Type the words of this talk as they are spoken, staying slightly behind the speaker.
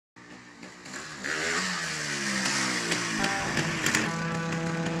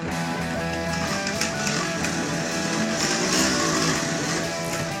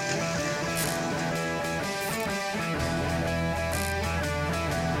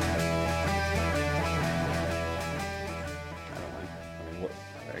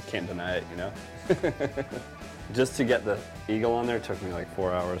can't deny it, you know? Just to get the eagle on there took me like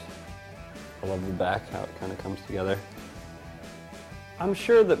 4 hours. I love the back, how it kind of comes together. I'm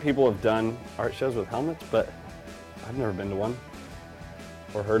sure that people have done art shows with helmets, but I've never been to one,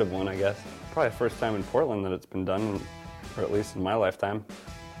 or heard of one, I guess. Probably the first time in Portland that it's been done, or at least in my lifetime.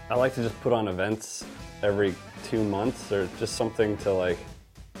 I like to just put on events every 2 months, or just something to like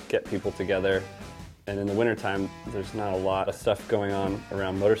get people together. And in the wintertime, there's not a lot of stuff going on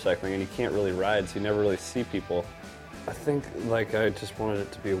around motorcycling, and you can't really ride, so you never really see people. I think like I just wanted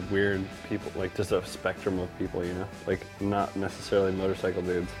it to be a weird people, like just a spectrum of people, you know? Like not necessarily motorcycle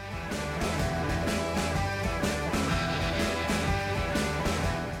dudes.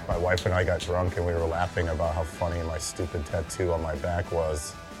 My wife and I got drunk and we were laughing about how funny my stupid tattoo on my back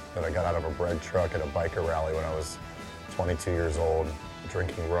was that I got out of a bread truck at a biker rally when I was 22 years old,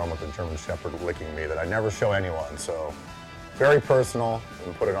 drinking rum with a German Shepherd licking me that I never show anyone, so very personal,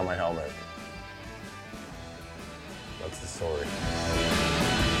 and put it on my helmet. That's the story.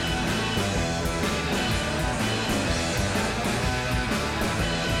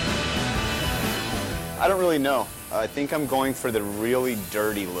 I don't really know. I think I'm going for the really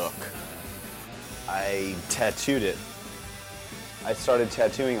dirty look. I tattooed it. I started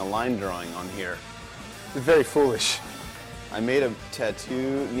tattooing a line drawing on here. It's very foolish. I made a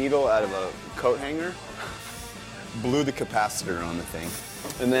tattoo needle out of a coat hanger, blew the capacitor on the thing,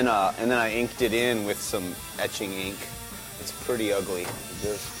 and then I inked it in with some etching ink. It's pretty ugly.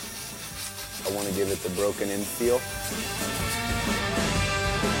 I want to give it the broken in feel.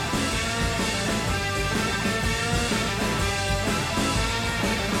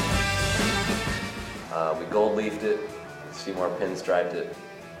 We gold leafed it, Seymour pinstriped it,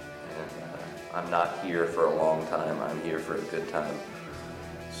 and I'm not here for a long time, I'm here for a good time.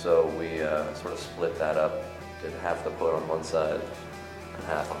 So we sort of split that up, did half the put on one side and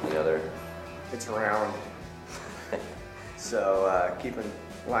half on the other. It's round, so keeping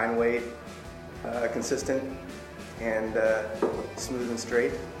line weight consistent and smooth and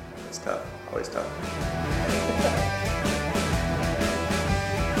straight, it's tough, always tough.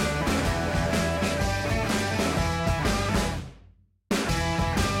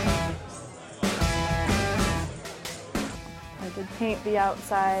 Paint the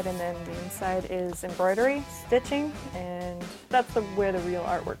outside, and then the inside is embroidery, stitching, and that's where the real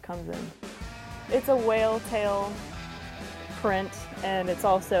artwork comes in. It's a whale tail print, and it's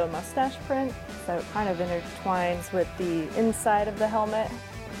also a mustache print, so it kind of intertwines with the inside of the helmet.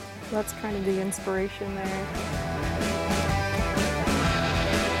 That's kind of the inspiration there.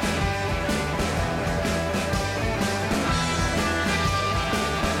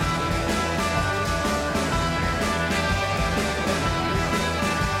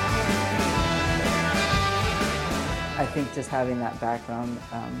 I think just having that background,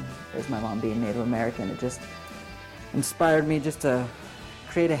 as my mom being Native American, it just inspired me just to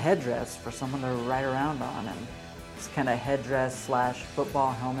create a headdress for someone to ride around on, and it's kind of headdress slash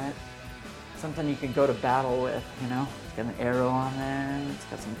football helmet, something you could go to battle with, you know. It's got an arrow on there, it's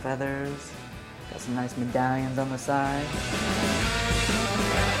got some feathers, got some nice medallions on the side.